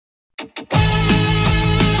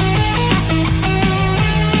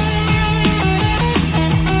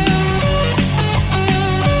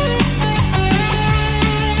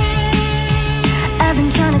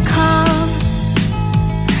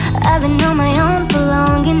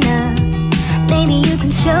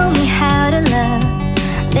can show me how to love.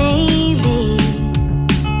 Maybe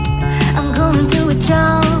I'm going through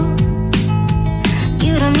withdrawals.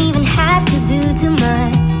 You don't even have to do too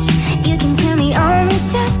much. You can turn me on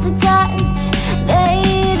with just a touch,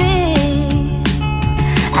 baby.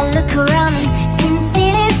 I look around and since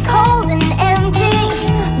it is cold and empty,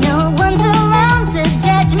 no one's around to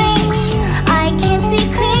judge me. I can't see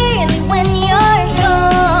clearly when you're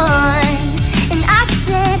gone. And I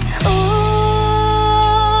said, ooh,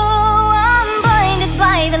 I'm blinded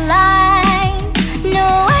by the light. No,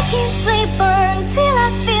 I can't sleep until I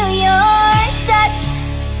feel your touch.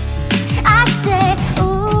 I said,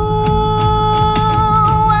 ooh,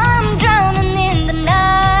 I'm drowning in the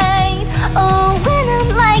night. Oh, when I'm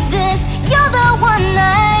like this, you're the one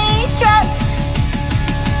I trust.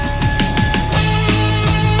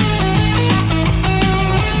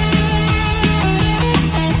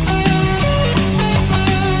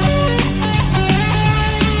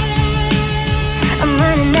 I'm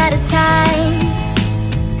running out of time,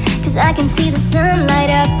 'cause I can see the sun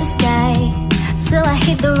light up the sky. So I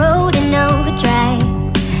hit the road in overdrive,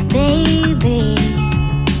 baby.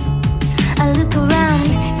 I look around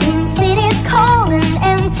since it is cold and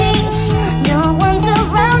empty, no one's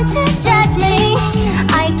around to judge me.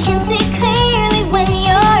 I can see clearly when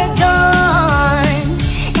you're gone.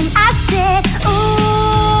 And I said,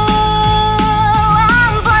 ooh,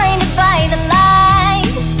 I'm blinded by the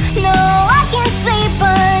lights. No, I can't sleep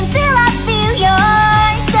until I feel your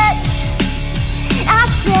touch. I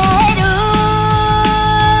said, ooh,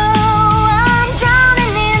 I'm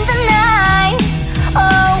drowning in the night.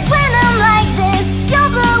 Oh, when I'm like this,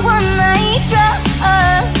 you're the one I trust.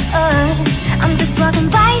 I'm just walking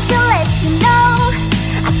by to let you know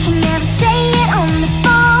I can never say it on the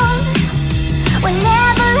phone. We'll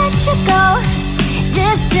never let you go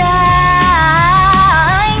this time.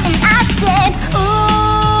 And I said,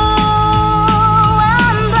 ooh,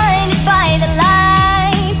 I'm blinded by the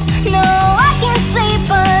lights. No, I can't sleep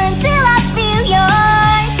until I feel your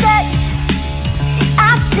touch.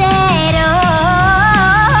 I said,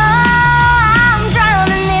 oh, I'm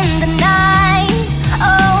drowning in the night.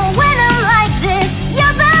 Oh, when I'm like this,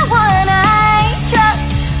 you're the one I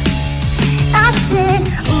trust. I said,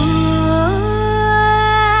 ooh,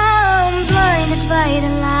 I'm blinded by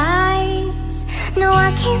the lights. No, I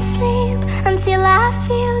can't sleep until I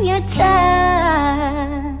feel your touch.